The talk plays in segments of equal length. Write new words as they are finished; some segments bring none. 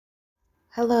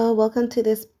Hello, welcome to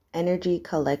this Energy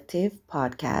Collective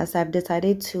podcast. I've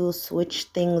decided to switch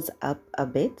things up a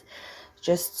bit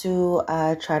just to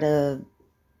try to,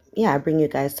 bring you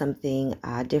guys something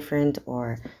different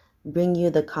or bring you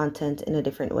the content in a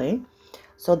different way.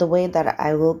 So, the way that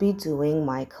I will be doing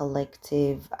my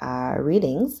collective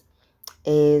readings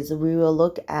is we will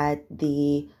look at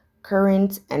the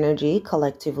current energy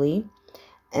collectively,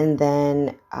 and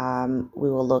then we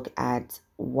will look at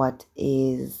what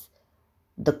is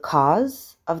the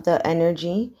cause of the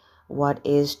energy, what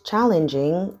is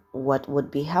challenging, what would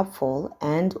be helpful,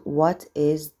 and what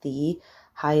is the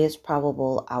highest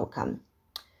probable outcome.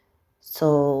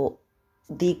 So,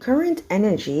 the current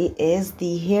energy is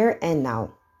the here and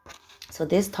now. So,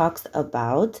 this talks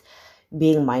about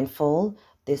being mindful.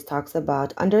 This talks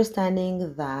about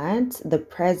understanding that the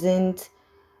present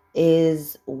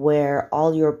is where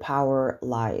all your power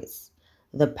lies.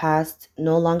 The past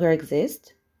no longer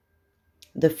exists.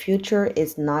 The future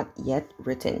is not yet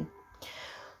written.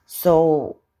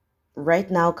 So, right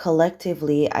now,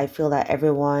 collectively, I feel that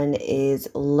everyone is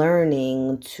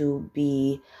learning to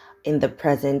be in the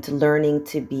present, learning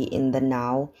to be in the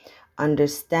now,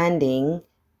 understanding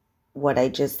what I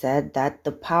just said, that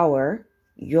the power,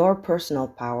 your personal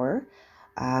power,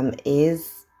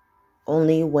 is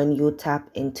only when you tap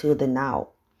into the now.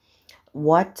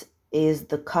 What is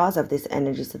the cause of this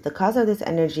energy? So, the cause of this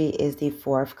energy is the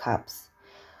Four of Cups.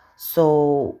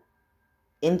 So,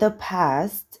 in the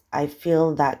past, I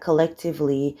feel that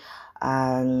collectively,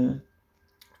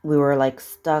 we were like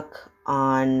stuck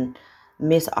on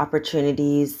missed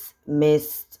opportunities,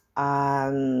 missed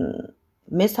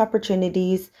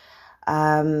opportunities,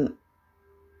 um,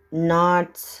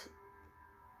 not,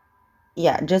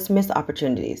 just missed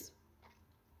opportunities.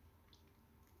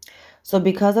 So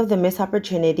because of the missed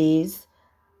opportunities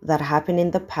that happened in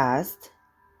the past,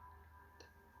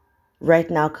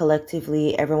 right now,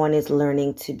 collectively, everyone is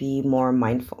learning to be more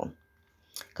mindful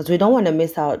because we don't want to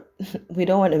miss out. We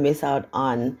don't want to miss out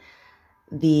on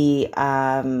the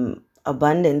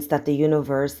abundance that the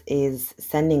universe is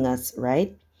sending us,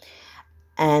 right?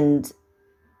 And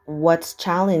what's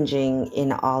challenging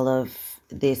in all of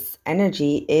this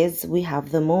energy is we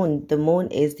have the moon. The moon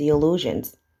is the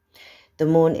illusions. The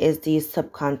moon is the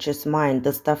subconscious mind,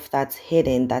 the stuff that's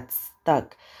hidden, that's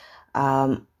stuck,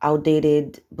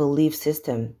 outdated belief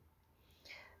system,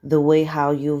 the way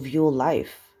how you view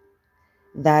life.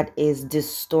 That is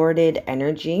distorted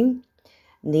energy,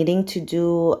 needing to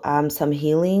do some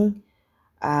healing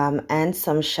and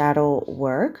some shadow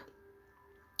work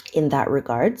in that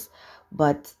regards.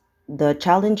 But the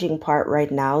challenging part right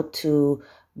now to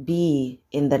be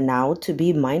in the now, to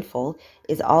be mindful,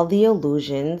 is all the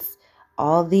illusions,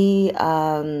 all the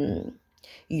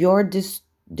your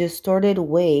distorted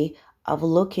way of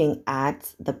looking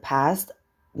at the past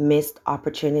missed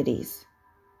opportunities.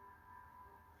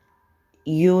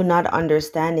 You not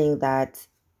understanding that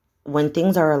when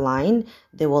things are aligned,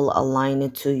 they will align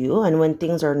it to you, and when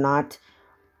things are not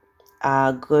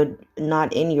good,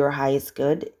 not in your highest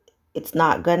good, it's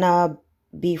not gonna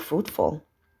be fruitful,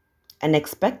 and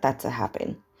expect that to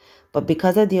happen. But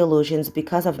because of the illusions,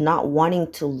 because of not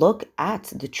wanting to look at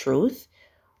the truth,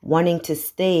 wanting to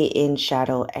stay in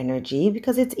shadow energy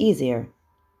because it's easier.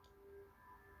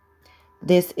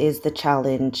 This is the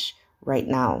challenge right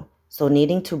now. So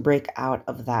needing to break out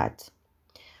of that.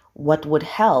 What would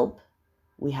help?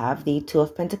 We have the Two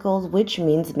of Pentacles, which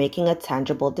means making a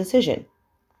tangible decision,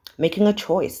 making a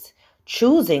choice,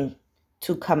 choosing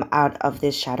to come out of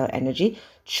this shadow energy,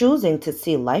 choosing to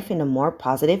see life in a more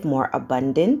positive, more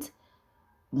abundant,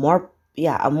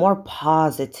 a more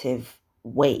positive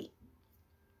way.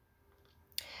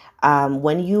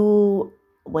 When you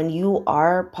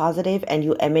are positive and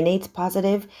you emanate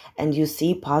positive and you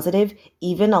see positive,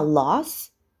 even a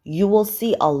loss, you will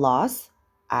see a loss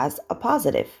as a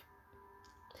positive.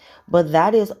 But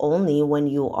that is only when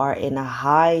you are in a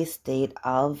high state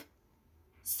of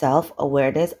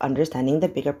self-awareness, understanding the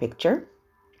bigger picture.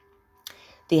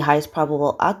 The highest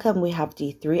probable outcome, we have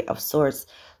the Three of Swords.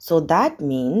 So that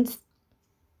means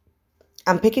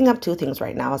I'm picking up two things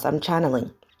right now as I'm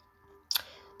channeling.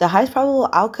 The highest probable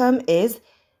outcome is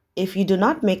if you do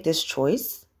not make this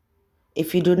choice,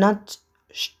 if you do not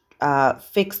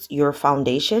fix your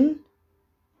foundation,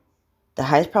 the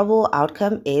highest probable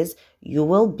outcome is you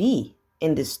will be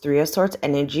in this Three of Swords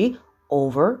energy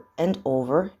over and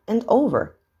over and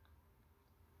over.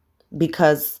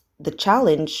 Because the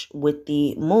challenge with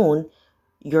the moon,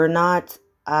 you're not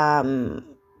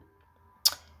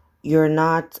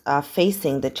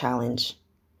facing the challenge.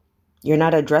 You're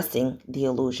not addressing the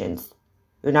illusions.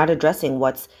 You're not addressing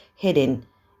what's hidden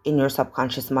in your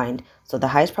subconscious mind. So the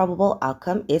highest probable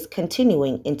outcome is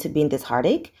continuing into being this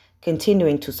heartache,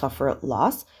 continuing to suffer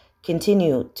loss,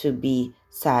 continue to be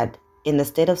sad, in the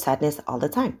state of sadness all the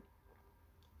time.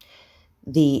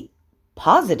 The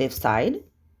positive side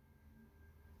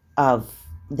of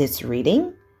this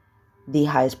reading, the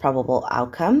highest probable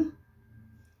outcome,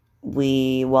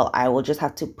 I will just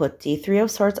have to put the Three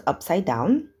of Swords upside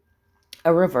down,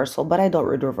 a reversal, but I don't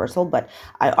read reversal, but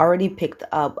I already picked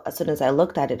up, as soon as I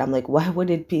looked at it, I'm like, why would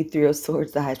it be Three of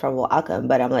Swords, the highest probable outcome?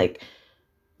 But I'm like,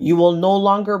 you will no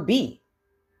longer be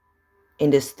in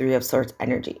this Three of Swords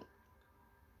energy.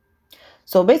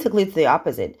 So basically it's the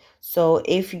opposite. So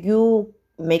if you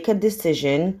make a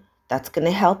decision that's going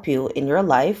to help you in your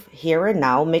life here and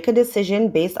now, make a decision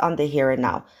based on the here and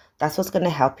now. That's what's going to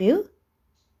help you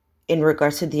in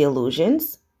regards to the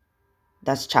illusions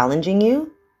that's challenging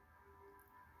you.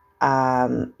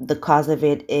 The cause of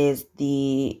it is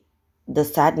the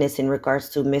sadness in regards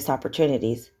to missed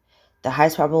opportunities. The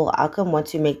highest probable outcome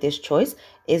once you make this choice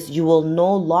is you will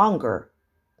no longer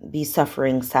be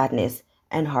suffering sadness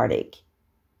and heartache.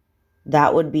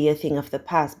 That would be a thing of the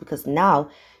past, because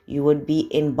now you would be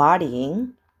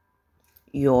embodying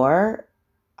your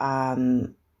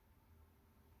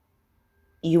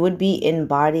inner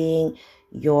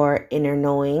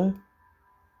knowing,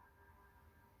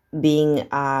 being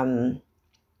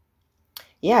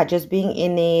just being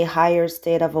in a higher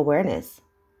state of awareness.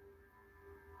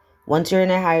 Once you're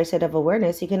in a higher state of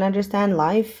awareness, you can understand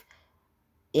life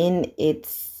in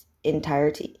its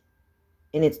entirety,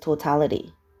 in its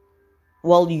totality.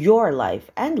 Well, your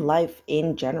life and life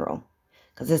in general,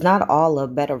 because it's not all a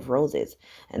bed of roses.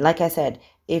 And like I said,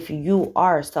 if you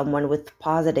are someone with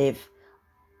positive,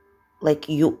 like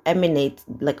you emanate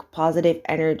like positive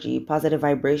energy, positive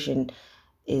vibration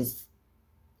is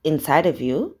inside of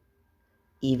you,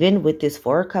 even with this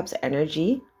Four of Cups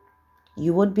energy,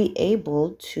 you would be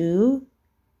able to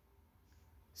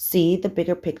see the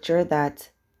bigger picture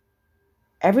that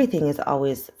everything is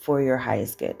always for your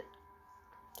highest good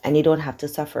and you don't have to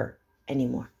suffer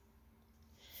anymore.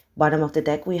 Bottom of the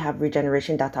deck, we have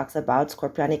regeneration that talks about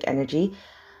scorpionic energy,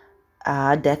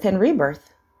 death and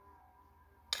rebirth.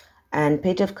 And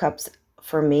Page of Cups,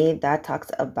 for me, that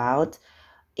talks about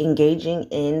engaging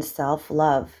in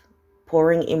self-love,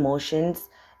 pouring emotions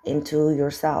into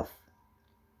yourself,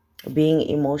 being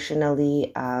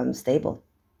emotionally stable.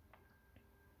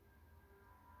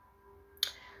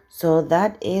 So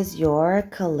that is your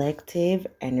collective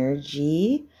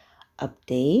energy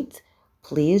update.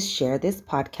 Please share this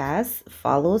podcast,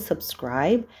 follow,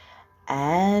 subscribe,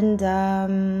 and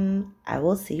I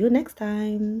will see you next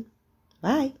time.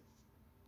 Bye.